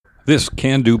This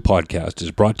Can Do podcast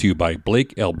is brought to you by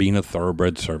Blake Albina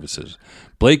Thoroughbred Services.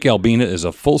 Blake Albina is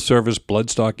a full-service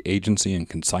bloodstock agency and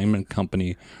consignment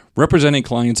company representing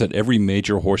clients at every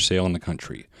major horse sale in the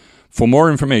country. For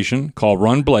more information, call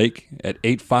Ron Blake at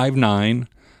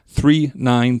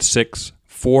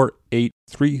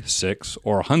 859-396-4836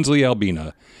 or Hunsley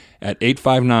Albina at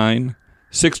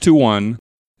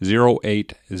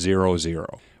 859-621-0800.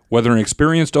 Whether an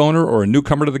experienced owner or a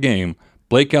newcomer to the game,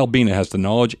 Blake Albina has the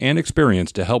knowledge and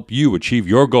experience to help you achieve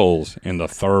your goals in the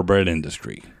thoroughbred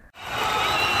industry.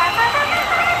 I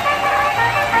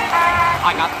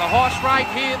got the horse right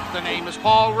here, the name is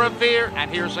Paul Revere,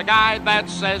 and here's a guy that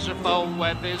says if the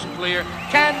weather is clear,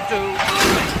 can do.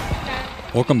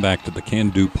 Welcome back to the Can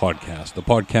Do podcast, the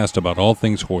podcast about all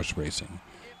things horse racing.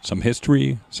 Some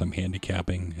history, some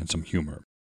handicapping, and some humor.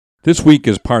 This week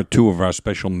is part 2 of our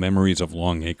special Memories of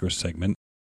Long Acres segment.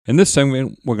 In this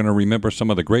segment, we're going to remember some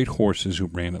of the great horses who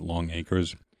ran at Long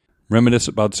Acres, reminisce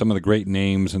about some of the great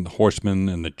names and the horsemen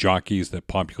and the jockeys that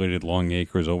populated Long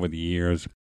Acres over the years,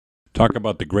 talk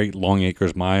about the great Long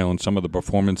Acres Mile and some of the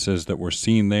performances that were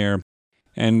seen there,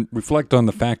 and reflect on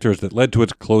the factors that led to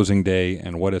its closing day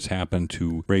and what has happened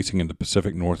to racing in the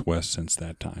Pacific Northwest since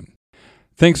that time.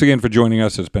 Thanks again for joining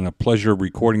us. It's been a pleasure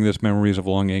recording this Memories of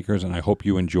Long Acres, and I hope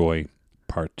you enjoy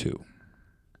part 2.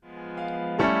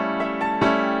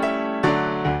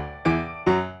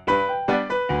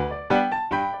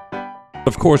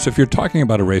 Of course, if you're talking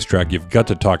about a racetrack, you've got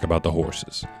to talk about the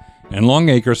horses. And Long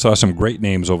Acres saw some great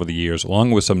names over the years,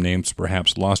 along with some names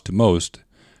perhaps lost to most,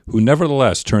 who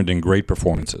nevertheless turned in great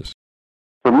performances.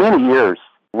 For many years,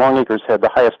 Long Acres had the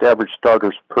highest average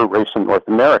starters per race in North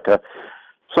America.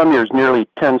 Some years, nearly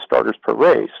 10 starters per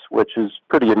race, which is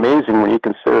pretty amazing when you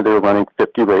consider they were running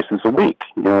 50 races a week.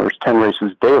 You know, there's 10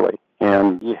 races daily.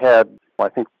 And you had, I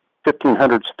think,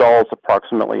 1,500 stalls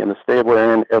approximately in the stable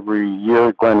area every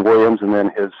year. Glenn Williams and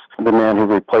then the man who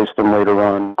replaced him later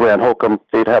on, Grant Holcomb,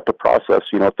 they'd have to process,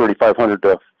 3,500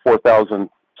 to 4,000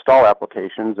 stall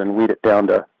applications and weed it down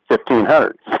to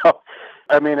 1,500. So,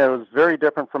 it was very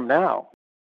different from now.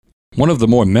 One of the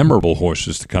more memorable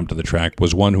horses to come to the track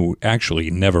was one who actually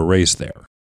never raced there.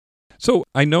 So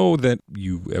I know that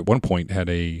you at one point had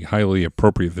a highly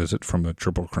appropriate visit from a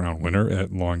Triple Crown winner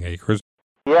at Long Acres.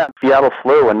 Yeah, Seattle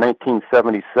Slew in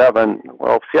 1977.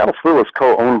 Well, Seattle Slew was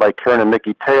co-owned by Karen and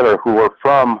Mickey Taylor, who were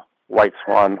from White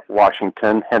Swan,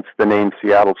 Washington, hence the name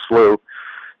Seattle Slew.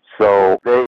 So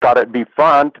they thought it'd be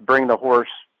fun to bring the horse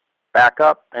back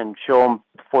up and show him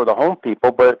for the home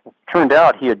people, but it turned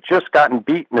out he had just gotten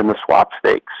beaten in the Swap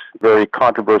Stakes, very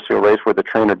controversial race where the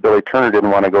trainer Billy Turner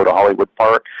didn't want to go to Hollywood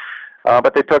Park.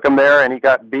 But they took him there and he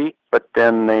got beat, but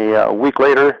then a week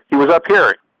later he was up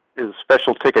here. His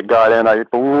special ticket got in. I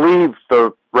believe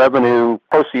the revenue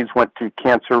proceeds went to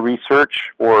cancer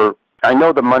research, or I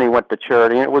know the money went to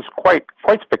charity. And it was quite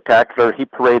spectacular. He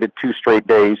paraded 2 straight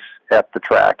days at the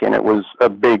track, and it was a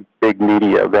big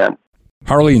media event.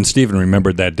 Harley and Stephen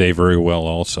remembered that day very well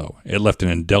also. It left an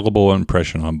indelible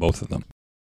impression on both of them.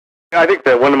 I think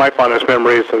that one of my fondest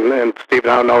memories, and Stephen,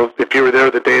 I don't know if you were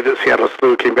there the day that Seattle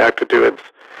Slew came back to do its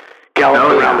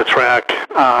gallop around the track.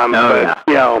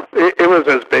 It was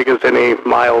as big as any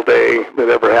mile day that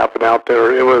ever happened out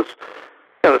there. It was,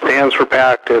 the stands were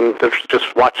packed, and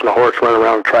just watching a horse run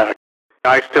around the track.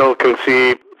 I still can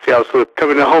see Seattle Slew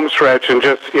coming to home stretch, and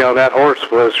just, that horse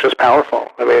was just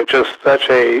powerful. Just such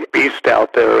a beast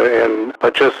out there,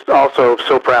 but just also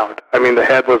so proud. The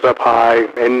head was up high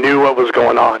and knew what was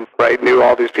going on, right? Knew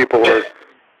all these people were,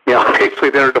 basically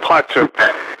there to watch him.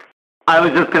 I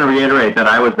was just going to reiterate that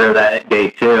I was there that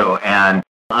day too, and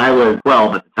I was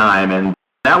 12 at the time, and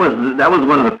that was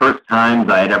one of the first times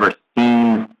I had ever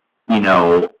seen,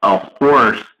 a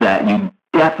horse that you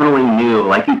definitely knew,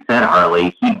 like you said,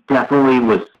 Harley, he definitely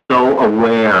was so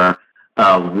aware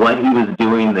of what he was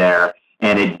doing there,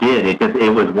 and it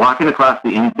was walking across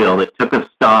the infield, it took a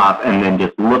stop, and then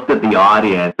just looked at the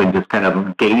audience and just kind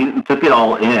of took it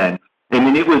all in.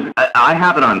 I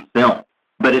have it on film.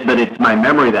 But it's my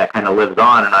memory that kind of lives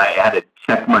on, and I had to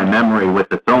check my memory with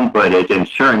the film footage, and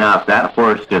sure enough, that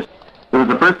horse it was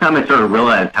the first time I sort of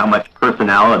realized how much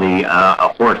personality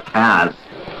a horse has.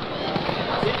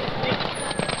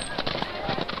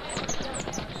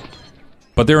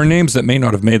 But there are names that may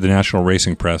not have made the national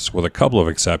racing press, with a couple of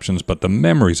exceptions, but the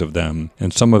memories of them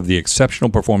and some of the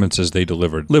exceptional performances they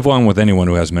delivered live on with anyone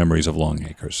who has memories of Long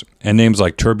Acres. And names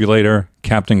like Turbulator,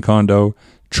 Captain Condo,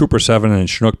 Trooper 7, and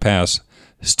Chinook Pass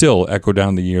still echo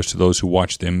down the years to those who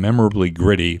watched their memorably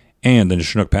gritty and, in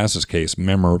Chinook Pass's case,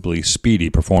 memorably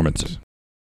speedy performances.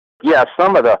 Yeah,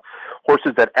 some of the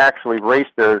horses that actually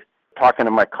raced there talking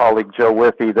to my colleague Joe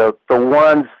Withy, the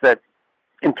ones that,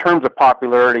 in terms of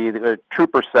popularity, the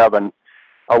Trooper 7,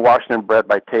 a Washington bred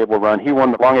by Table Run, he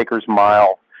won the Long Acres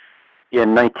Mile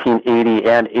in 1980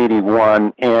 and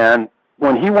 81. And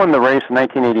when he won the race in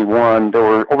 1981, there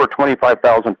were over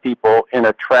 25,000 people in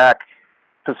a track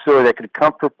facility that could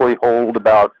comfortably hold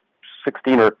about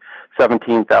 16 or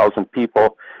 17,000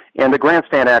 people. And the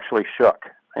grandstand actually shook.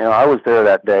 I was there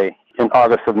that day in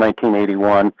August of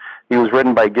 1981. He was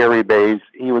ridden by Gary Bays.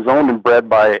 He was owned and bred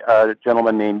by a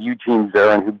gentleman named Eugene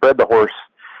Zarin, who bred the horse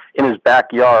in his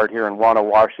backyard here in Wauwatosa,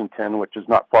 Washington, which is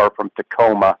not far from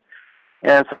Tacoma.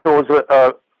 And so it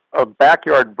was a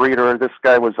backyard breeder. This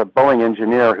guy was a Boeing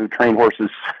engineer who trained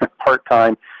horses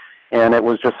part-time, and it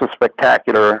was just a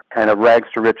spectacular kind of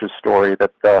rags-to-riches story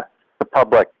that the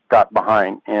public got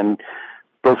behind. And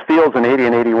those fields in 80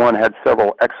 and 81 had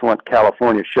several excellent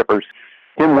California shippers.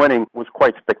 Him winning was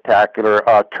quite spectacular.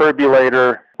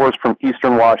 Turbulator, horse from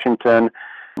Eastern Washington.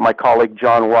 My colleague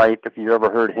John White, if you ever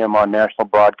heard him on national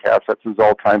broadcast, that's his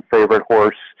all-time favorite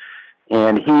horse.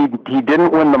 And he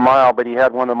didn't win the mile, but he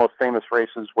had one of the most famous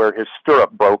races where his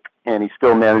stirrup broke, and he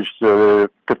still managed to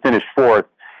finish fourth.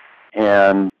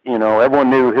 And,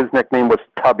 everyone knew his nickname was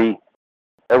Tubby.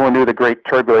 Everyone knew the great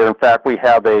Turbulator. In fact, we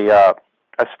have a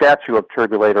statue of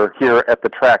Turbulator here at the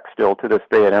track still to this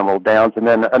day at Emerald Downs. And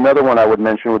then another one I would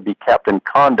mention would be Captain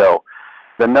Condo,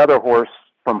 another horse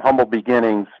from humble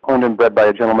beginnings, owned and bred by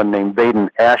a gentleman named Vaden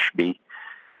Ashby.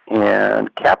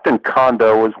 And Captain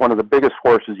Condo was one of the biggest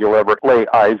horses you'll ever lay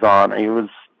eyes on. He was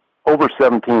over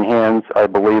 17 hands, I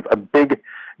believe, a big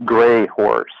gray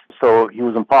horse. So he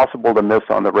was impossible to miss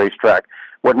on the racetrack.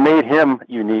 What made him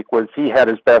unique was he had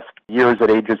his best years at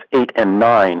ages 8 and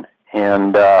 9,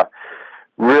 and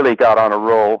really got on a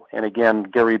roll. And again,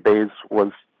 Gary Bays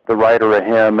was the rider of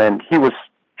him, and he was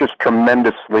just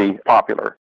tremendously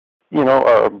popular.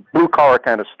 A blue-collar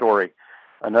kind of story.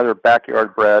 Another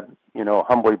backyard bred,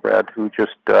 humbly bred, who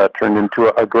just turned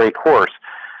into a great horse.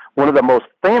 One of the most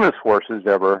famous horses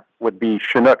ever would be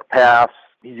Chinook Pass.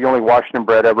 He's the only Washington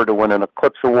bred ever to win an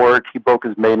Eclipse Award. He broke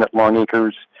his maiden at Long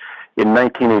Acres in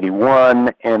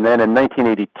 1981, and then in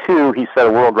 1982, he set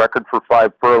a world record for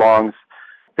 5 furlongs,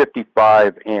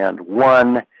 55 and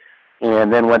 1,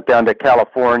 and then went down to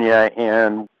California,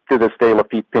 and to this day,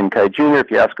 Lafitte Pincay Jr.,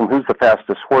 if you ask him who's the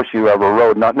fastest horse you ever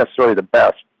rode, not necessarily the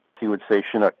best, he would say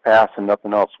Chinook Pass, and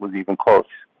nothing else was even close.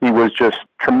 He was just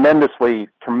tremendously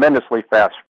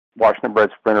fast Washington bred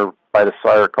sprinter by the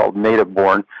sire called Native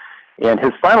Born. And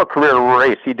his final career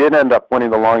race, he did end up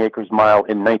winning the Long Acres Mile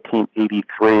in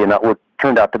 1983, and that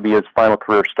turned out to be his final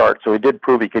career start. So he did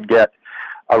prove he could get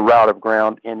a route of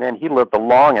ground, and then he lived a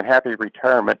long and happy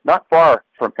retirement not far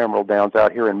from Emerald Downs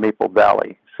out here in Maple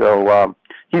Valley. So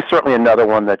he's certainly another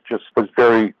one that just was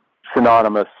very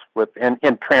synonymous with and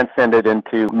transcended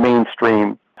into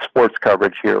mainstream sports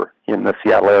coverage here in the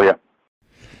Seattle area.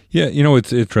 Yeah,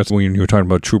 it's interesting when you were talking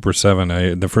about Trooper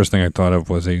 7. The first thing I thought of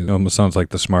was he almost sounds like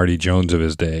the Smarty Jones of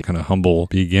his day, kind of humble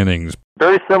beginnings.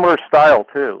 Very similar style,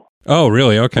 too. Oh,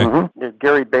 really? Okay. Mm-hmm.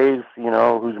 Gary Bays,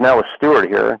 who's now a steward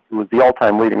here, who was the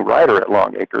all-time leading rider at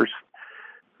Long Acres,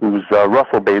 who's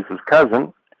Russell Bays'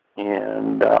 cousin,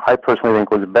 and I personally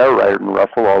think was a better rider than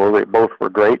Russell, although they both were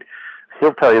great.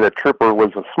 He'll tell you that Trooper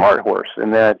was a smart horse,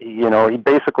 and that, he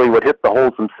basically would hit the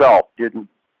holes himself, didn't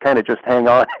kind of just hang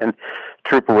on, and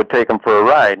Trooper would take him for a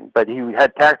ride. But he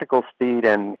had tactical speed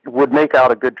and would make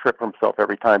out a good trip for himself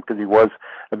every time because he was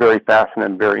a very fast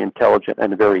and very intelligent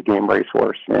and a very game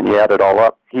racehorse. And he had it all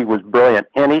up. He was brilliant.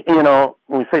 And he, when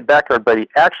we say backyard, but he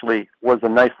actually was a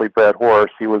nicely bred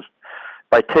horse. He was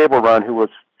by Table Run, who was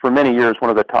for many years one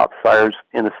of the top sires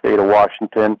in the state of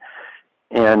Washington.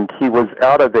 And he was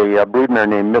out of a broodmare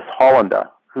named Miss Hollanda,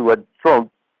 who had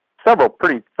thrown several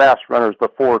pretty fast runners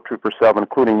before Trooper 7,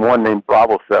 including one named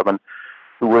Bravo 7,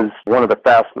 who was one of the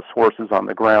fastest horses on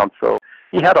the ground. So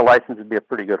he had a license to be a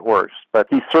pretty good horse. But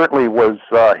he certainly was,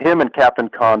 him and Captain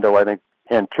Condo, I think,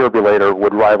 and Turbulator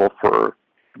would rival for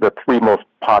the 3 most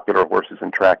popular horses in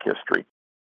track history.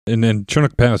 And then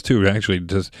Chinook Pass, too, actually,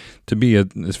 to be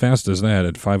as fast as that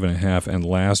at 5.5 and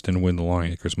last and win the Long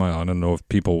Acres Mile. I don't know if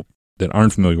people that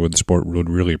aren't familiar with the sport would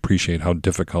really appreciate how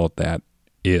difficult that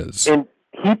is. And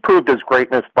he proved his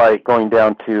greatness by going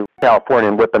down to California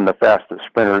and whipping the fastest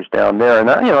sprinters down there. And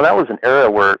that was an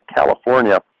era where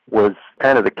California was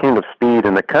kind of the king of speed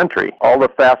in the country. All the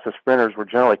fastest sprinters were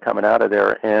generally coming out of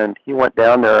there, and he went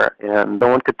down there, and no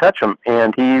one could touch him.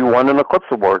 And he won an Eclipse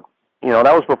Award.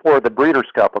 That was before the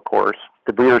Breeders' Cup, of course.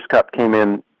 The Breeders' Cup came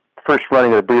in. First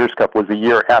running of the Breeders' Cup was a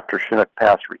year after Chinook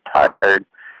Pass retired.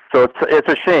 So it's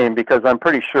a shame because I'm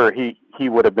pretty sure he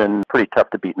would have been pretty tough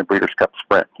to beat in the Breeders' Cup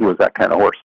sprint. He was that kind of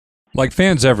horse. Like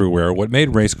fans everywhere, what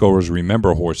made racegoers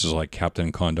remember horses like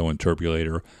Captain Condo and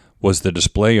Turbulator was the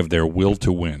display of their will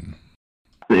to win.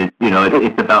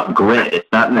 It's about grit. It's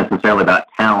not necessarily about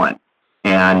talent.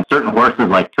 And certain horses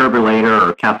like Turbulator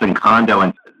or Captain Condo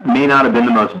and may not have been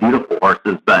the most beautiful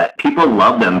horses, but people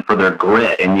loved them for their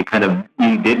grit. And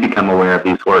you did become aware of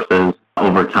these horses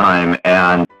over time.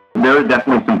 And there are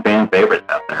definitely some fan favorites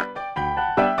out there.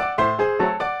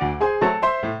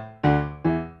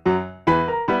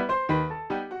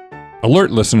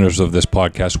 Alert listeners of this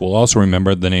podcast will also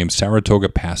remember the name Saratoga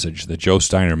Passage that Joe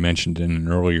Steiner mentioned in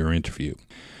an earlier interview.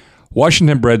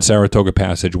 Washington-bred Saratoga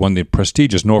Passage won the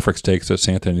prestigious Norfolk Stakes at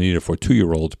Santa Anita for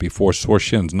 2-year-olds before sore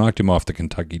shins knocked him off the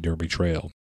Kentucky Derby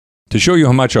Trail. To show you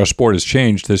how much our sport has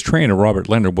changed, his trainer, Robert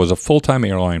Leonard, was a full-time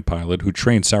airline pilot who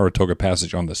trained Saratoga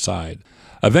Passage on the side.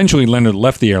 Eventually, Leonard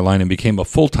left the airline and became a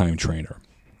full-time trainer.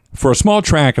 For a small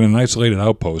track and an isolated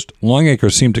outpost,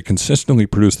 Longacres seemed to consistently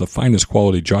produce the finest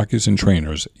quality jockeys and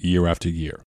trainers year after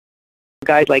year.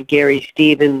 Guys like Gary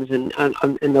Stevens and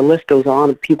the list goes on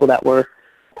of people that were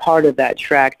part of that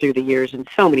track through the years, and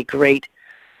so many great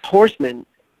horsemen,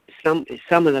 some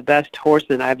of the best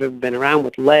horsemen I've ever been around,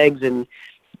 with legs and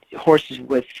horses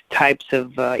with types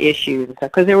of issues and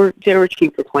stuff, because they were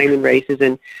cheap for claiming races,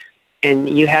 and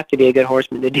you have to be a good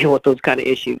horseman to deal with those kind of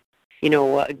issues.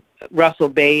 Russell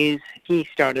Bays, he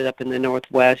started up in the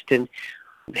Northwest, and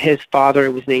his father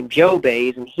was named Joe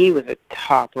Bays, and he was a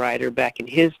top rider back in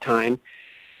his time.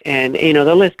 And,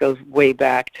 the list goes way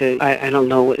back to, I don't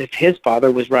know if his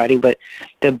father was riding, but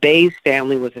the Bays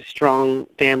family was a strong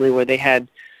family where they had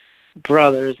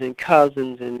brothers and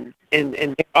cousins, and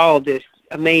they're all just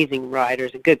amazing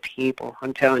riders and good people,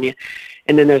 I'm telling you.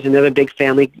 And then there's another big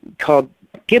family called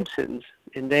Gibsons,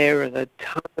 and there was a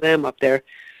ton of them up there.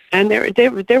 And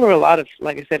there were a lot of,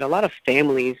 like I said, a lot of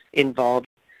families involved.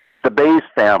 The Bays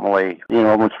family,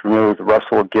 everyone's familiar with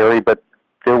Russell, Gary, but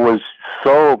there was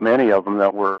so many of them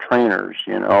that were trainers,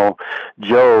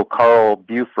 Joe, Carl,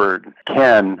 Buford,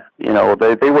 Ken, they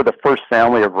were the first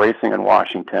family of racing in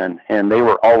Washington, and they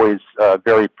were always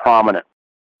very prominent.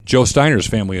 Joe Steiner's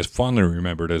family is fondly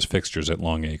remembered as fixtures at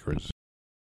Longacres.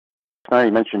 Now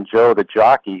you mentioned Joe, the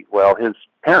jockey. Well, his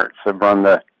parents have run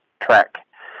the track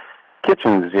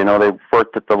kitchens. They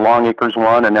worked at the Longacres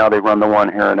one, and now they run the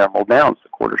one here in Emerald Downs, the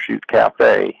Quarter Chute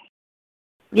Cafe.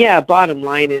 Yeah, bottom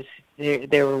line is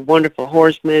they were wonderful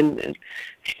horsemen,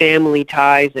 family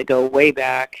ties that go way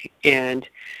back. And,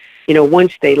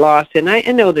 once they lost, and I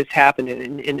know this happened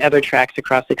in other tracks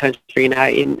across the country,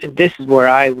 and this is where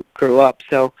I grew up,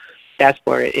 so that's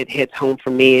where it hits home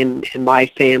for me and my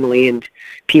family and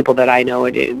people that I know.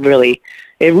 It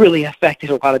really affected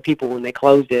a lot of people when they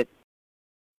closed it.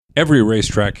 Every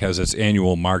racetrack has its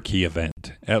annual marquee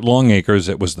event. At Longacres,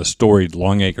 it was the storied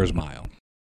Longacres Mile.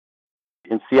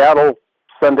 In Seattle,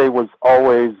 Sunday was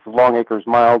always Longacres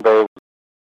Mile Day.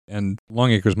 And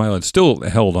Longacres Mile is still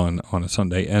held on a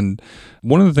Sunday. And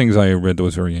one of the things I read that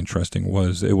was very interesting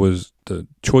was the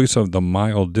choice of the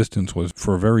mile distance was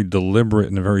for a very deliberate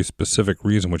and a very specific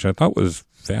reason, which I thought was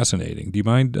fascinating. Do you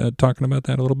mind talking about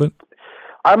that a little bit?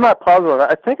 I'm not positive.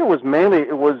 I think it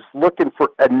was looking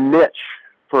for a niche,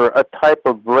 for a type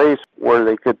of race where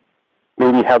they could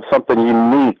maybe have something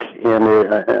unique. And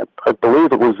I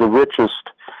believe it was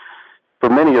for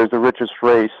many years, the richest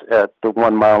race at the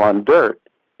 1 mile on dirt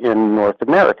in North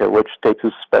America, which takes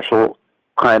a special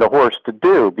kind of horse to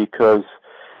do, because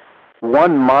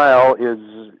 1 mile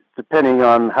is, depending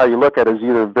on how you look at it, is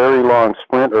either a very long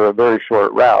sprint or a very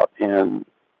short route. And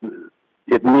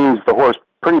it means the horse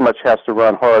pretty much has to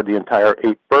run hard the entire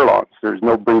 8 furlongs. There's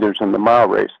no breathers in the mile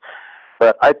race.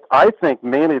 But I think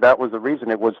mainly that was the reason.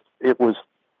 It was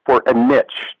for a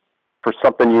niche, for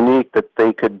something unique that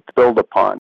they could build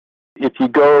upon. If you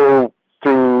go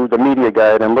through the media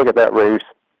guide and look at that race,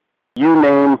 you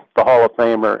name the Hall of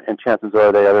Famer, and chances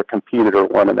are they either competed or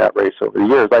won in that race over the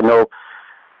years. I know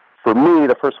for me,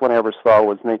 the first one I ever saw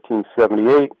was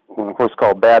 1978, a horse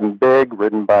called Bad and Big,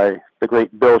 ridden by the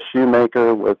great Bill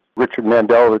Shoemaker, with Richard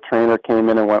Mandel, the trainer, came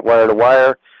in and went wire to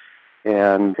wire,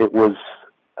 and it was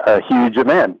a huge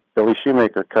event. Billy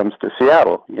Shoemaker comes to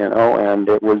Seattle, and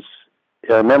it was,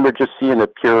 I remember just seeing the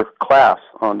pure class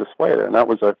on display there, and that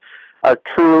was a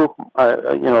true,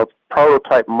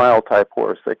 prototype mile-type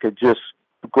horse that could just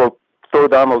throw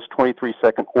down those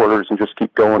 23-second quarters and just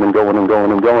keep going and going and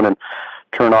going and going and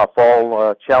turn off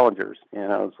all challengers.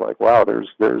 And I was like, wow,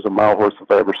 there's a mile horse if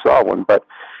I ever saw one. But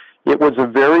it was a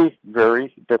very,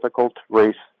 very difficult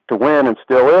race to win, and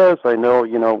still is. I know,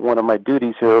 one of my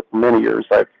duties here for many years,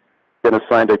 I've been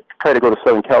assigned to try to go to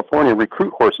Southern California and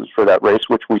recruit horses for that race,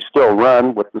 which we still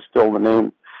run with the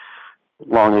name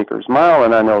Long Acres Mile,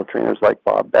 and I know trainers like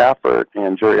Bob Baffert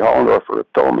and Jerry Hollendorfer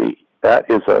have told me that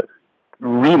is a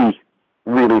really,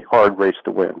 really hard race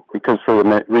to win, because for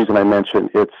the reason I mentioned,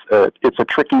 it's a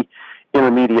tricky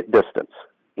intermediate distance,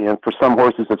 and for some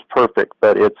horses it's perfect,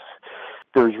 but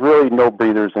there's really no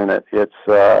breathers in it. It's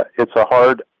a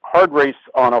hard race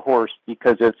on a horse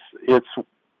because it's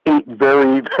 8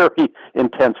 very, very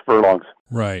intense furlongs.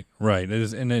 Right. It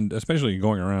is, and then especially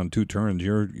going around 2 turns,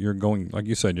 you're going, like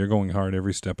you said, you're going hard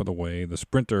every step of the way. The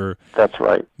sprinter, that's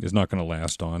right, is not going to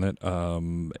last on it.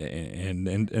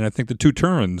 And I think the 2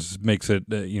 turns makes it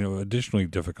additionally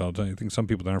difficult. I think some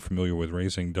people that aren't familiar with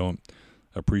racing don't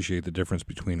appreciate the difference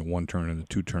between a 1-turn and a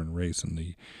 2-turn race and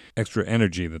the extra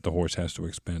energy that the horse has to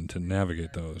expend to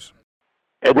navigate those.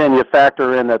 And then you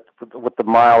factor in that with the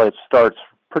mile, it starts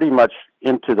pretty much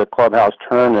into the clubhouse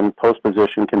turn, and post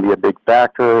position can be a big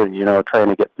factor, trying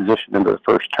to get positioned into the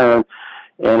first turn.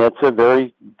 And it's a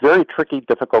very, very tricky,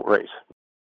 difficult race.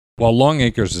 While Long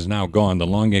Acres is now gone, the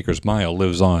Long Acres Mile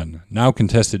lives on, now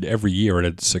contested every year at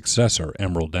its successor,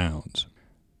 Emerald Downs.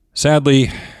 Sadly,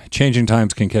 changing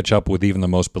times can catch up with even the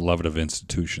most beloved of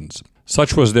institutions.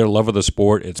 Such was their love of the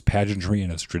sport, its pageantry,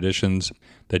 and its traditions,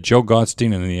 that Joe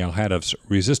Gottstein and the Alhadeffs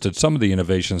resisted some of the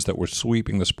innovations that were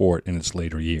sweeping the sport in its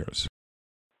later years.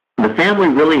 The family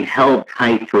really held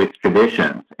tight to its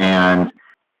traditions, and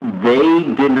they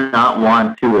did not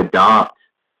want to adopt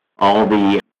all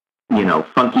the,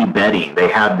 funky betting. They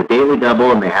had the daily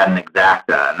double and they had an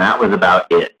exacta, and that was about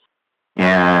it.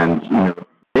 And,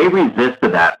 they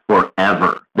resisted that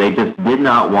forever. They just did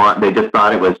not they just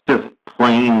thought it was just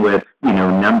playing with,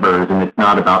 numbers, and it's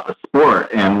not about the sport.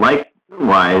 And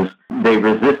likewise, they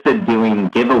resisted doing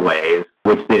giveaways,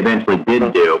 which they eventually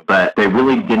did do, but they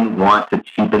really didn't want to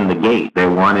cheapen the gate. They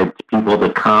wanted people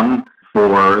to come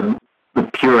for the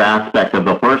pure aspect of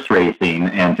the horse racing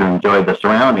and to enjoy the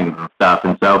surroundings and stuff.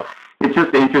 And so it's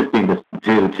just interesting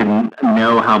to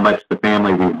know how much the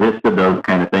family resisted those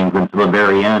kind of things until the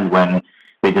very end, when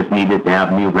they just needed to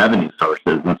have new revenue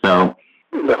sources. And so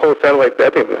the whole satellite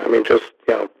betting,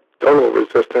 total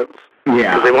resistance.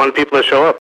 Yeah. Because they wanted people to show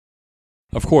up.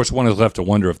 Of course, one is left to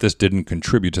wonder if this didn't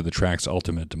contribute to the track's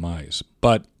ultimate demise.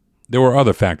 But there were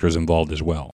other factors involved as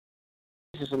well.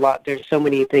 There's a lot. There's so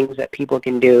many things that people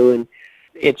can do, and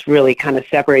it's really kind of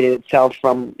separated itself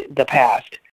from the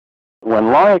past.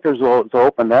 When Long Acres was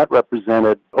open, that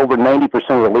represented over 90%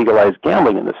 of the legalized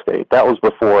gambling in the state. That was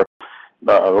before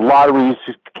lotteries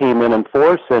came in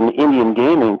force, and Indian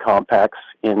gaming compacts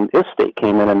in this state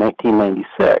came in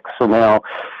 1996. So now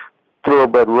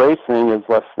thoroughbred racing is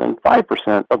less than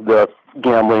 5% of the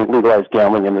legalized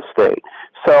gambling in the state.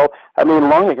 So,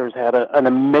 Long Acres had an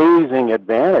amazing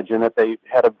advantage in that they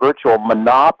had a virtual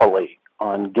monopoly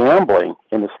on gambling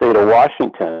in the state of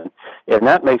Washington, and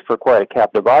that makes for quite a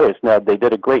captive audience. Now, they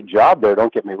did a great job there,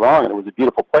 don't get me wrong, and it was a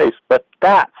beautiful place, but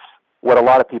that's what a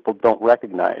lot of people don't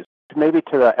recognize. Maybe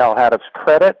to the Alhadeffs'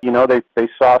 credit, they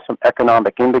saw some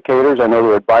economic indicators. I know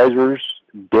their advisors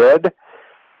did,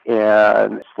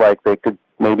 and it's like they could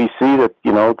maybe see that,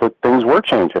 that things were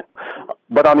changing.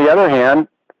 But on the other hand,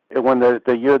 when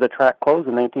the year the track closed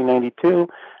in 1992,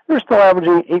 they're still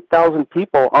averaging 8,000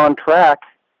 people on track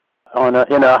in a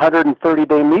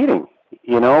 130-day meeting,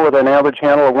 with an average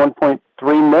handle of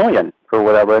 1.3 million or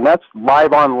whatever. And that's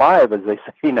live on live, as they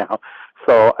say now.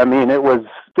 So, it was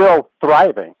still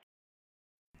thriving.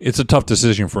 It's a tough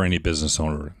decision for any business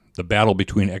owner. The battle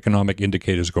between economic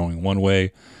indicators going one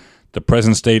way, the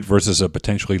present state versus a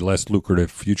potentially less lucrative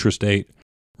future state.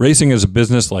 Racing is a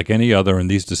business like any other, and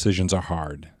these decisions are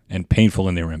hard and painful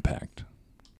in their impact.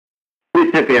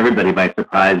 It took everybody by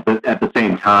surprise, but at the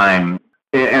same time,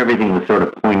 everything was sort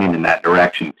of pointing in that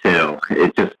direction too.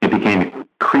 It became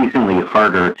increasingly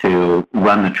harder to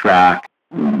run the track,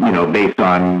 based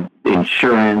on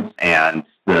insurance and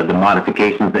the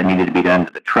modifications that needed to be done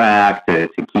to the track to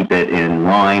keep it in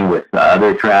line with the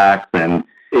other tracks, and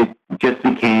it just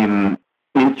became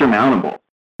insurmountable.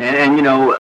 And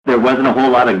there wasn't a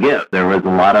whole lot of give. There was a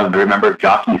lot of, remember,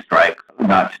 jockey strikes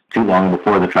not too long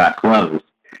before the track closed.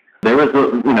 There was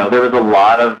a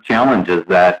lot of challenges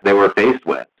that they were faced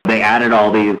with. They added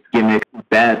all these gimmick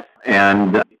bets,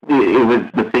 and it was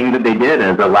the thing that they did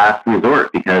as a last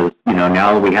resort, because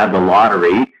now we had the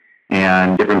lottery,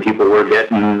 and different people were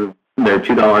getting their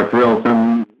 $2 thrill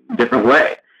some different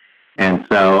way. And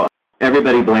so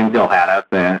everybody blames Alhadeff,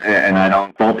 and I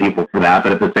don't fault people for that,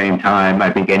 but at the same time,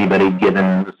 I think anybody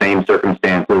given the same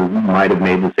circumstances might have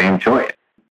made the same choice.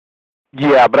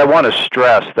 Yeah, but I want to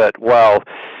stress that while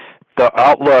the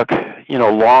outlook,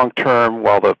 long-term,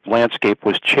 while the landscape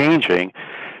was changing,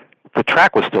 the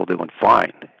track was still doing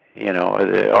fine.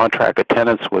 The on-track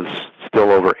attendance was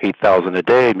still over 8,000 a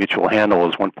day. Mutual handle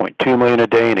is 1.2 million a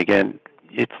day. And again,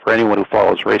 it's for anyone who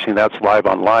follows racing, that's live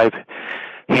on live.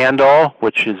 Handall,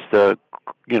 which is the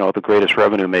greatest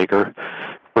revenue maker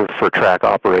for track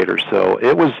operators. So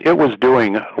it was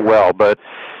doing well, but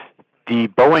the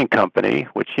Boeing company,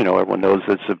 which everyone knows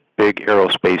is a big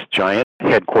aerospace giant,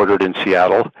 headquartered in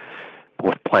Seattle,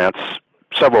 with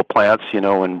several plants,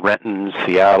 in Renton,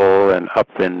 Seattle, and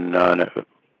up in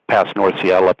past North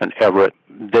Seattle, up in Everett.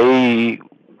 They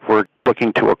were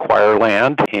looking to acquire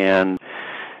land, and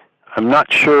I'm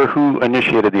not sure who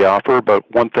initiated the offer, but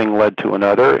one thing led to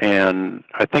another, and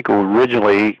I think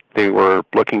originally they were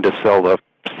looking to sell the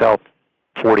south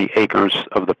 40 acres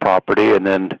of the property, and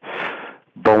then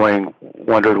Boeing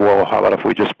wondered, well, how about if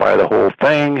we just buy the whole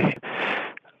thing?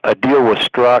 A deal was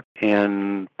struck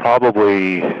in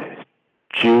probably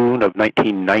June of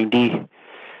 1990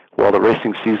 while the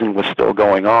racing season was still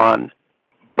going on,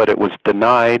 but it was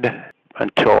denied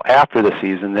until after the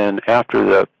season. Then after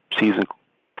the season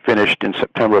finished in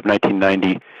September of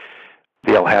 1990,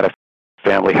 the Alhada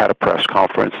family had a press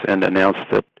conference and announced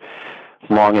that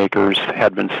Longacres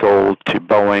had been sold to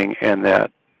Boeing and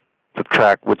that the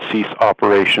track would cease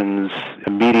operations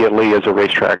immediately as a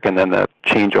racetrack, and then the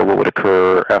changeover would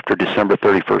occur after December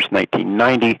 31st,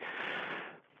 1990.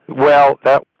 Well,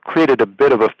 that created a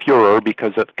bit of a furor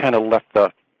because it kind of left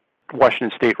the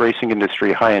Washington State racing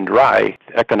industry high and dry.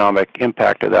 The economic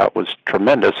impact of that was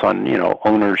tremendous on,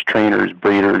 owners, trainers,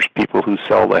 breeders, people who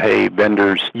sell the hay,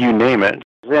 vendors, you name it.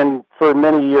 Then for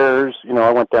many years,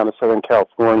 I went down to Southern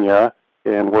California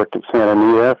and worked at Santa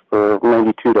Anita for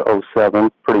 92 to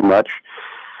 07, pretty much.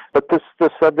 But this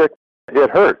subject, it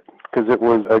hurt because it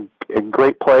was a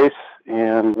great place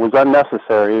and was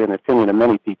unnecessary in the opinion of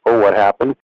many people. What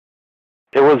happened?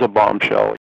 It was a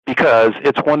bombshell because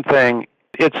it's one thing,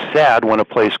 it's sad when a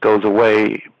place goes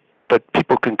away, but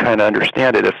people can kind of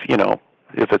understand it if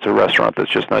it's a restaurant that's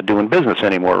just not doing business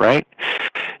anymore, right?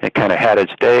 It kind of had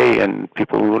its day and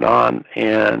people moved on,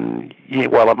 and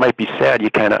while it might be sad, you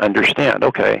kind of understand,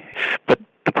 okay. But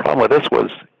the problem with this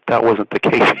was that wasn't the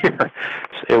case here.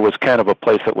 It was kind of a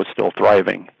place that was still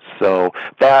thriving. So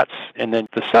and then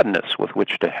the suddenness with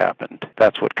which it happened,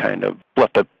 that's what kind of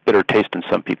left a bitter taste in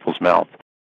some people's mouth.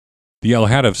 The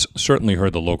Alhadas certainly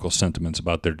heard the local sentiments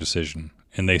about their decision,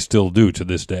 and they still do to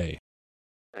this day.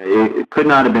 It could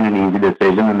not have been an easy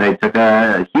decision, and they took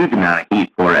a huge amount of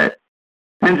heat for it.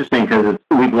 It's interesting because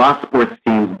we've lost sports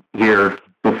teams here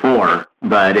before,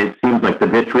 but it seems like the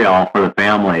vitriol for the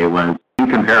family was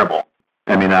incomparable.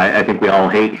 I mean, I think we all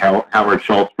hate Howard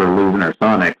Schultz for losing our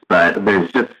Sonics, but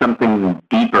there's just something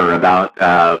deeper about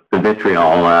the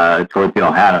vitriol towards the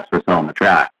Alhadas for selling the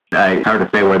track. It's hard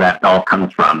to say where that all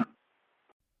comes from.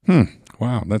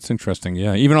 Wow, that's interesting.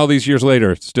 Yeah, even all these years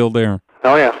later, it's still there.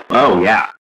 Oh, yeah. Oh,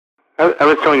 yeah. I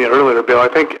was telling you earlier, Bill, I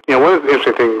think, one of the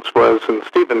interesting things was, and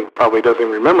Stephen probably doesn't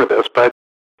even remember this, but,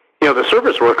 the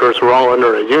service workers were all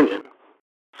under a union.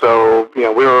 So, we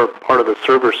were part of the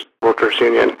service workers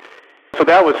union. So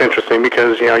that was interesting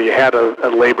because, you had a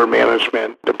labor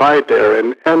management divide there.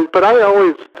 But I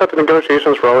always thought the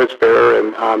negotiations were always fair,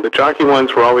 and the jockey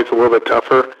ones were always a little bit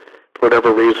tougher for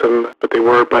whatever reason, but they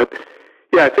were. But,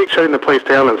 yeah, I think shutting the place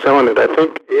down and selling it, I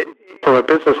think from a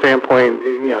business standpoint,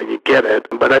 you get it.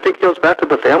 But I think it goes back to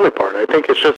the family part. I think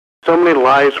it's just so many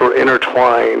lives were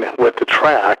intertwined with the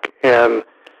track. And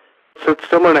so it's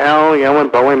similar to how, when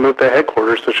Boeing moved the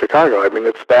headquarters to Chicago. I mean,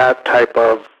 it's that type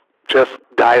of just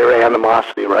dire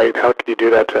animosity, right? How could you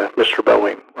do that to Mr.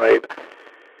 Boeing, right?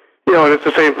 And it's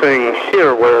the same thing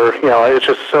here where, it's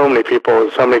just so many people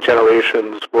and so many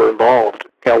generations were involved.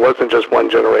 It wasn't just one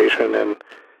generation and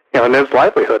it's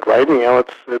livelihood, right?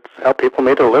 It's how people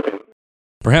made their living.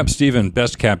 Perhaps Stephen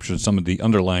best captured some of the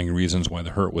underlying reasons why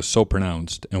the hurt was so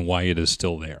pronounced and why it is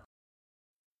still there.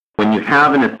 When you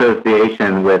have an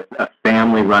association with a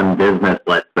family-run business,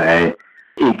 let's say,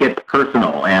 it gets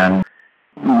personal. And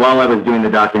while I was doing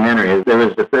the documentary, there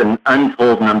was just an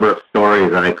untold number of stories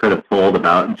that I could have told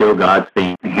about Joe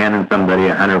Godstein handing somebody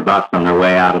 $100 on their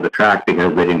way out of the track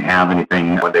because they didn't have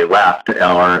anything when they left,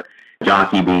 or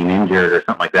jockey being injured or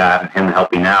something like that, and him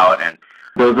helping out. And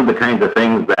those are the kinds of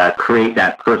things that create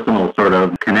that personal sort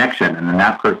of connection. And then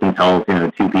that person tells,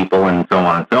 two people and so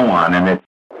on and so on. And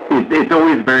it's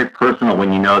always very personal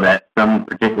when you know that some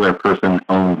particular person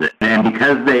owns it. And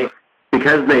because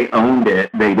they owned it,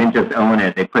 they didn't just own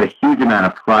it, they put a huge amount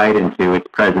of pride into its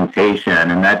presentation.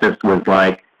 And that just was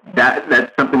like,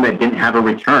 that's something that didn't have a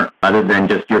return other than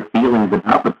just your feelings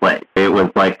about the place. It was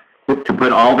like, to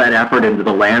put all that effort into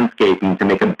the landscaping to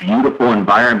make a beautiful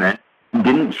environment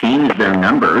didn't change their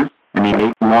numbers. I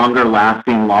mean, a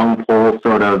longer-lasting, long-pull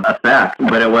sort of effect,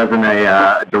 but it wasn't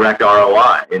a direct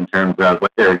ROI in terms of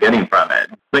what they were getting from it.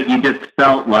 But you just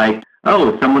felt like,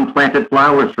 oh, someone planted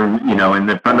flowers from, in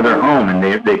the front of their home, and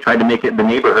they tried to make the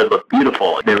neighborhood look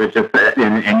beautiful. There was just,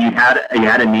 and you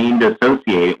had a name to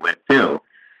associate it with too.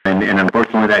 And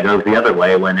unfortunately, that goes the other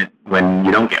way when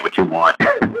you don't get what you want.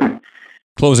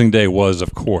 Closing day was,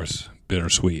 of course,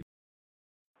 bittersweet.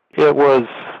 It was,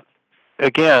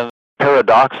 again,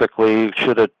 paradoxically,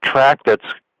 should a track that's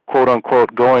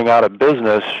quote-unquote going out of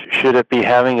business, should it be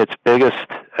having its biggest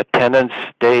attendance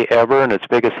day ever and its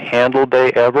biggest handle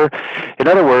day ever? In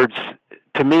other words,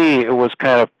 to me, it was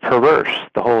kind of perverse,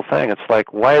 the whole thing. It's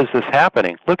like, why is this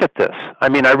happening? Look at this. I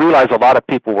mean, I realize a lot of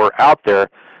people were out there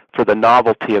for the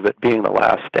novelty of it being the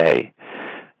last day.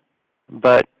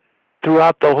 But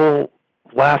throughout the whole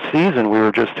last season, we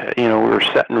were just, we were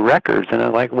setting records. And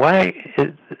I'm like, why?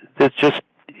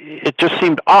 It just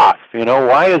seemed off,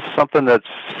 Why is something that's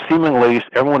seemingly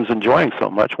everyone's enjoying so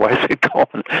much, why is it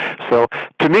going? So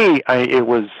to me, I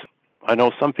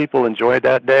know some people enjoyed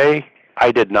that day.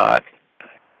 I did not.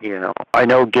 I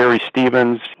know Gary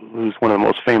Stevens, who's one of the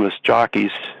most famous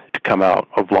jockeys to come out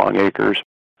of Long Acres.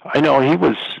 I know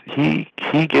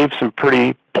he gave some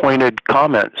pretty pointed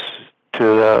comments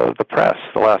to the press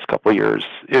the last couple of years,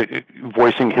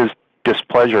 voicing his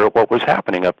displeasure at what was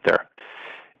happening up there.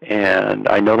 And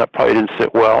I know that probably didn't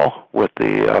sit well with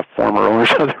the former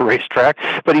owners of the racetrack,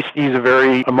 but he's a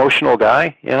very emotional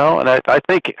guy, and I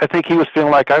think he was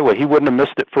feeling like I would. He wouldn't have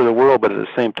missed it for the world, but at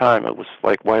the same time, it was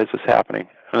like, why is this happening?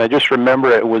 And I just remember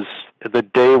the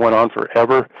day went on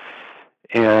forever,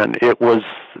 and it was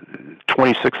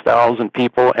 26,000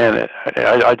 people, and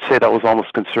I'd say that was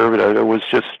almost conservative. It was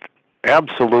just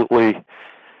absolutely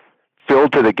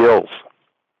filled to the gills.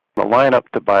 The lineup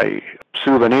to buy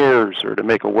souvenirs or to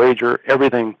make a wager,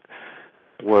 everything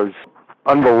was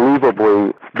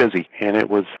unbelievably busy, and it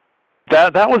was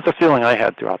that was the feeling I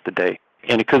had throughout the day.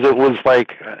 And because it was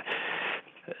like,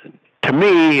 to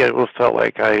me, it felt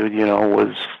like I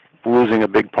was losing a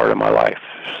big part of my life.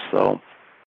 So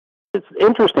it's the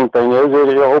interesting thing is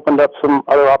it opened up some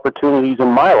other opportunities in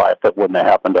my life that wouldn't have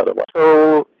happened otherwise.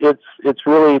 So it's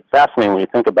really fascinating when you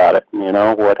think about it,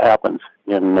 what happens.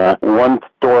 In one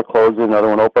door closes, another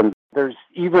one opens. There's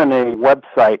even a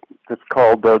website that's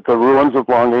called the Ruins of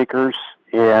Long Acres,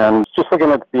 and just looking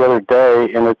at it the other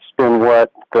day, and it's been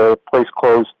the place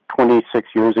closed 26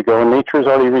 years ago, and nature's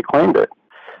already reclaimed it.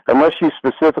 Unless you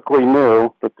specifically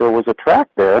knew that there was a track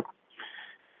there,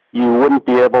 you wouldn't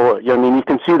be able, you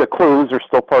can see the clues, they're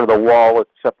still part of the wall, it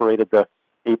separated the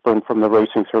apron from the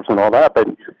racing surface and all that, but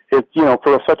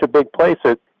for such a big place,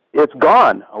 it's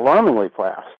gone alarmingly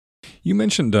fast. You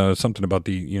mentioned something about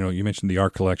you mentioned the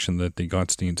art collection that the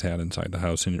Gottsteins had inside the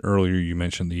house, and earlier you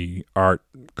mentioned the art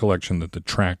collection that the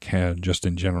track had just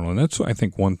in general, and that's, I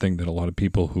think, one thing that a lot of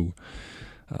people who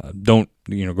don't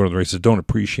go to the races don't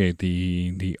appreciate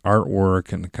the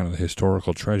artwork and the kind of the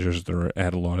historical treasures that are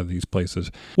at a lot of these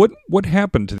places. What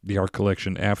happened to the art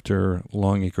collection after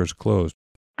Long Acres closed?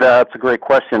 That's a great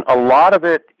question. A lot of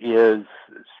it is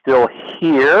still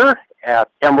here at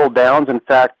Emerald Downs. In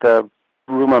fact, the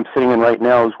room I'm sitting in right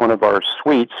now is one of our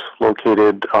suites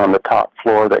located on the top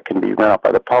floor that can be rented out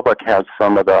by the public, has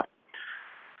some of the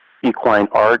equine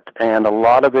art, and a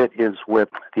lot of it is with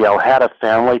the Alhadeff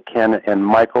family, Ken and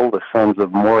Michael, the sons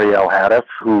of Maury Alhadeff,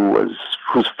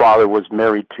 whose father was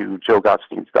married to Joe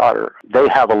Gottstein's daughter. They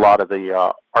have a lot of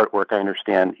the artwork, I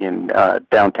understand, in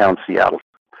downtown Seattle.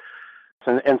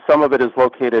 And some of it is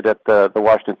located at the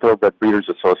Washington Thoroughbred Breeders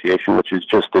Association, which is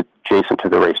just adjacent to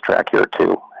the racetrack here,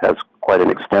 too. Has quite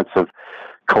an extensive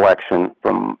collection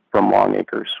from Long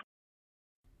Acres.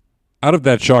 Out of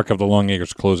that shock of the Long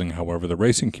Acres closing, however, the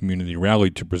racing community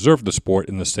rallied to preserve the sport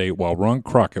in the state while Ron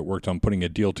Crockett worked on putting a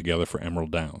deal together for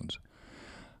Emerald Downs.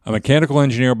 A mechanical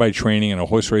engineer by training and a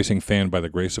horse racing fan by the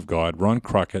grace of God, Ron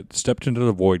Crockett stepped into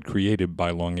the void created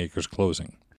by Long Acres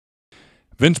closing.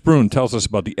 Vince Brune tells us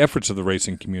about the efforts of the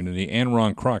racing community and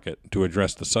Ron Crockett to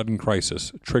address the sudden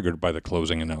crisis triggered by the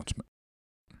closing announcement.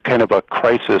 Kind of a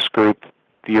crisis group,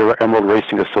 the Emerald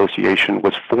Racing Association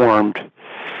was formed,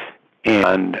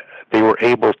 and they were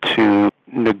able to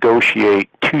negotiate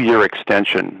 2-year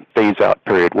extension phase-out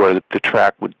period where the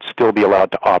track would still be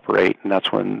allowed to operate, and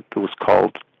that's when it was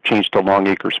changed to Long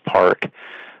Acres Park.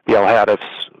 The Alhadeffs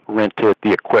rented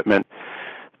the equipment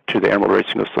to the Emerald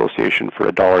Racing Association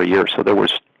for $1 a year, so there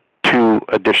was 2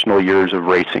 additional years of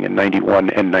racing in 91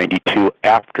 and 92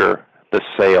 after the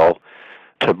sale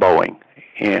to Boeing,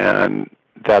 and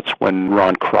that's when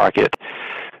Ron Crockett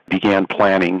began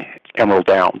planning Emerald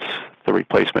Downs, the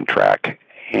replacement track.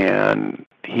 And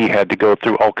he had to go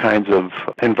through all kinds of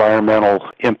environmental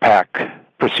impact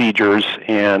procedures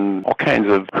and all kinds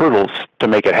of hurdles to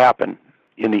make it happen.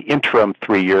 In the interim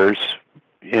 3 years,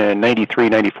 in 93,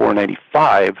 94,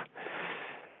 95,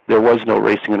 there was no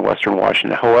racing in Western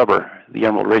Washington. However, the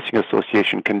Emerald Racing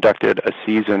Association conducted a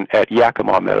season at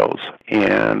Yakima Meadows,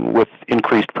 and with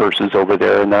increased purses over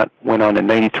there, and that went on in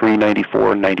 93,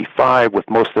 94, and 95, with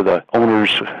most of the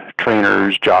owners,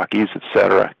 trainers, jockeys,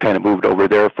 etc., kind of moved over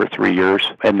there for 3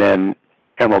 years, and then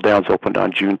Emerald Downs opened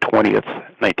on June 20th,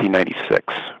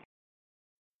 1996.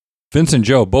 Vince and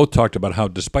Joe both talked about how,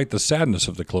 despite the sadness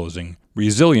of the closing,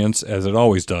 resilience, as it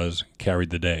always does,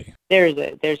 carried the day.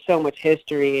 There's so much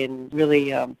history and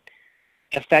really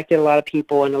affected a lot of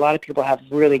people, and a lot of people have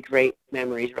really great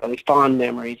memories, really fond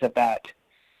memories of that.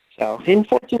 So,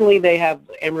 unfortunately, they have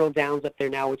Emerald Downs up there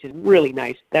now, which is really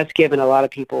nice. That's given a lot of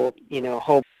people,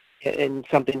 hope and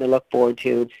something to look forward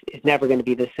to. It's never going to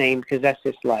be the same because that's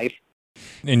just life.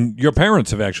 And your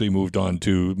parents have actually moved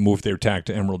their tack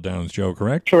to Emerald Downs, Joe,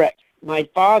 correct? Correct. My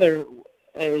father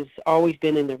has always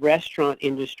been in the restaurant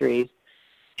industry,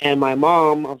 and my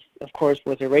mom, of course,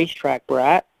 was a racetrack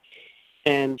brat,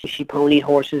 and she ponied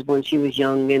horses when she was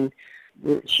young, and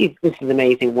this is an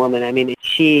amazing woman. I mean,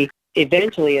 she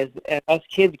eventually, as us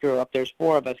kids grew up, there's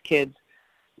 4 of us kids,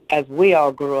 as we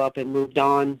all grew up and moved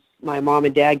on, my mom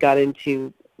and dad got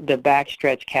into the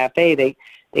Backstretch Cafe.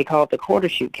 They call it the Quarter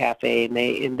Shoot Cafe,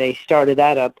 and they started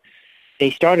that up. They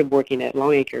started working at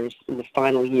Longacres in the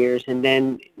final years, and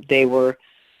then they were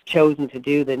chosen to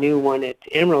do the new one at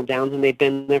Emerald Downs, and they've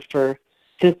been there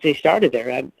since they started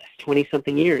there,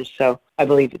 20-something years. So I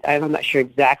believe, I'm not sure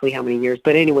exactly how many years,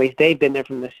 but anyways, they've been there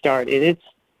from the start, and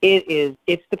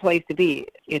it's the place to be.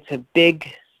 It's a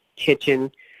big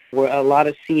kitchen, where a lot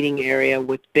of seating area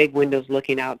with big windows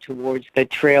looking out towards the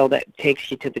trail that takes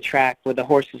you to the track where the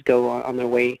horses go on their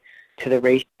way to the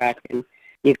racetrack, and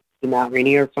you can see Mount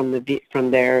Rainier from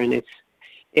there, and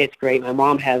it's great. My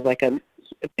mom has like a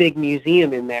big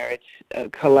museum in there. It's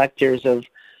collectors of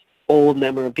old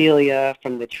memorabilia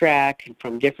from the track and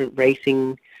from different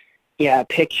racing,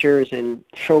 pictures and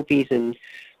trophies and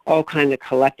all kinds of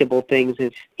collectible things.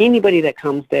 It's anybody that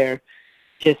comes there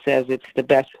just says it's the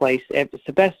best place. It's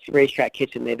the best racetrack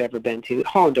kitchen they've ever been to.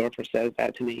 Hollendorfer says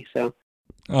that to me. So.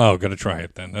 Oh, got to try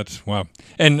it then. That's wow.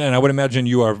 And I would imagine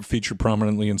you are featured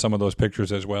prominently in some of those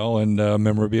pictures as well, and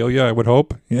memorabilia, I would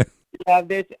hope. Yeah. I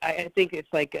think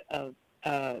it's like a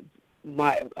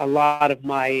lot of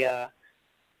my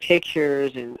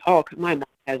pictures, and my mom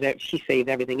has that. She saves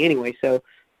everything anyway, so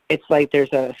it's like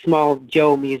there's a small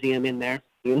Joe museum in there.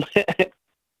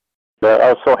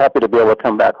 I was so happy to be able to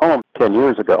come back home 10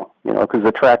 years ago, because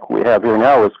the track we have here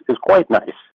now is quite nice.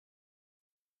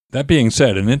 That being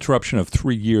said, an interruption of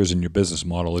 3 years in your business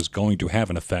model is going to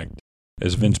have an effect,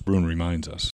 as Vince Brune reminds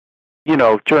us.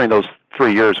 During those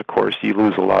 3 years, of course, you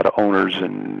lose a lot of owners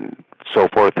and so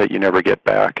forth that you never get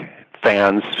back.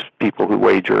 Fans, people who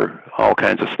wager, all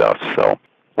kinds of stuff. So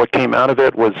what came out of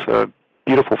it was a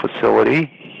beautiful facility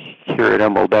here at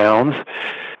Emerald Downs,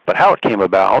 but how it came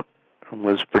about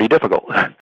was pretty difficult.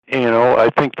 I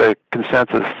think the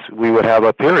consensus we would have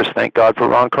up here is thank God for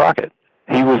Ron Crockett.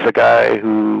 He was the guy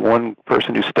one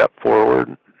person who stepped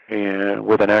forward and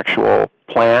with an actual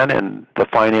plan and the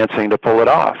financing to pull it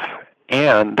off,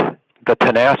 and the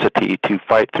tenacity to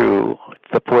fight through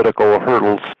the political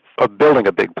hurdles of building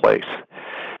a big place.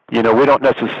 We don't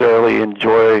necessarily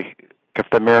enjoy if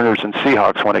the Mariners and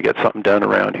Seahawks want to get something done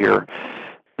around here.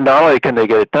 Not only can they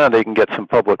get it done, they can get some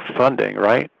public funding,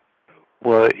 right?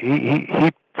 Well,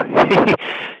 this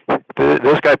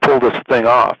guy pulled this thing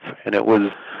off, and it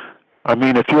was,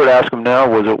 if you were to ask him now,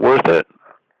 was it worth it?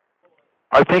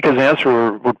 I think his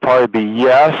answer would probably be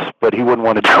yes, but he wouldn't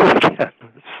want to do it again.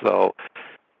 So,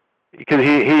 because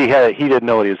he didn't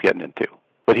know what he was getting into.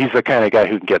 But he's the kind of guy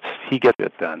who gets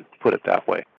it done, put it that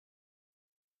way.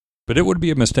 But it would be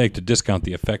a mistake to discount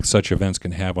the effect such events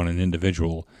can have on an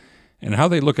individual and how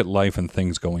they look at life and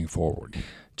things going forward.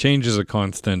 Change is a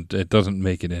constant. It doesn't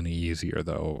make it any easier,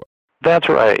 though. That's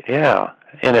right, yeah.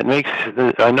 And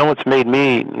I know it's made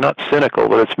me not cynical,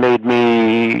 but it's made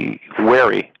me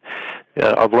wary.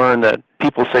 I've learned that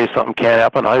people say something can't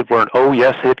happen. I've learned, oh,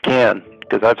 yes, it can,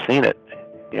 because I've seen it,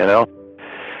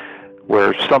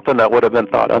 where something that would have been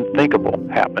thought unthinkable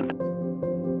happened.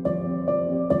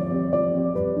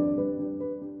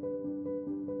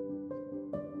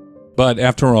 But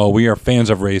after all, we are fans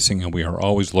of racing, and we are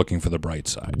always looking for the bright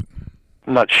side.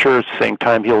 I'm not sure saying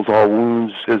time heals all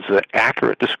wounds is an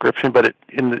accurate description, but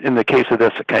in the case of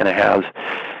this, it kind of has,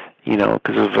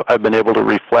 because I've been able to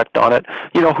reflect on it.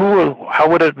 How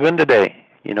would it have been today?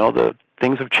 The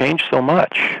things have changed so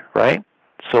much, right?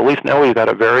 So at least now we've got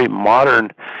a very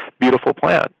modern, beautiful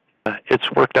plant. It's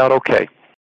worked out okay.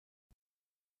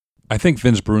 I think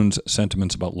Vince Brune's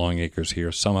sentiments about Long Acres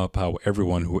here sum up how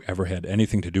everyone who ever had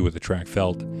anything to do with the track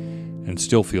felt and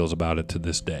still feels about it to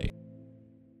this day.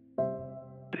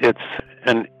 It's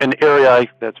an area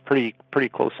that's pretty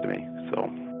close to me. So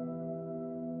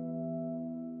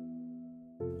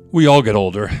we all get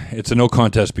older. It's a no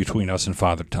contest between us and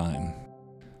Father Time.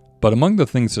 But among the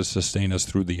things that sustain us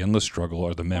through the endless struggle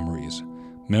are the memories.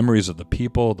 Memories of the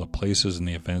people, the places, and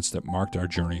the events that marked our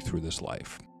journey through this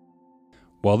life.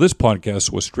 While this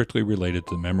podcast was strictly related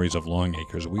to the memories of Long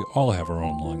Acres, we all have our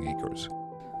own Long Acres,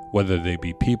 whether they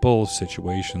be people,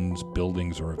 situations,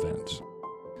 buildings, or events.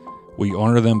 We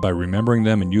honor them by remembering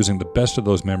them and using the best of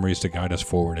those memories to guide us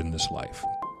forward in this life.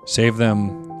 Save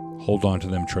them, hold on to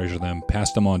them, treasure them,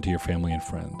 pass them on to your family and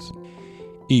friends.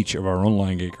 Each of our own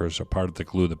Long Acres are part of the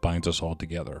glue that binds us all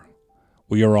together.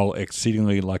 We are all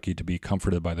exceedingly lucky to be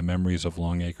comforted by the memories of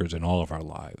Long Acres in all of our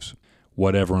lives,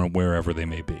 whatever and wherever they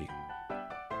may be.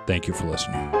 Thank you for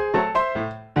listening.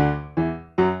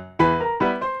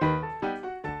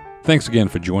 Thanks again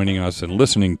for joining us and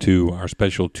listening to our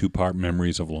special two-part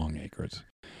Memories of Long Acres.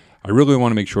 I really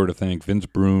want to make sure to thank Vince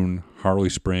Brune, Harley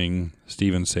Spring,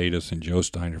 Stephen Sadis, and Joe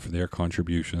Steiner for their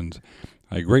contributions.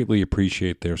 I greatly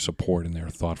appreciate their support and their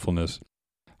thoughtfulness.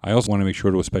 I also want to make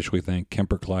sure to especially thank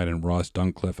Kemper Clyde and Ross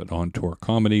Duncliffe at On Tour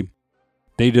Comedy.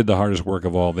 They did the hardest work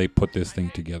of all. They put this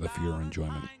thing together for your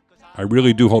enjoyment. I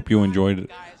really do hope you enjoyed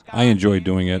it. I enjoyed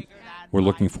doing it. We're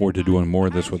looking forward to doing more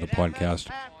of this with the podcast.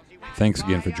 Thanks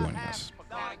again for joining us.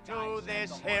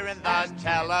 This here in the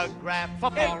Telegraph.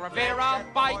 For Paul Revere,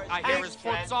 bite. I hear his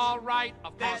foot's all right.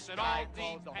 Of course, it all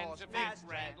depends if it's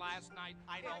red last night.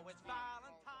 I know it's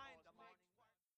violent.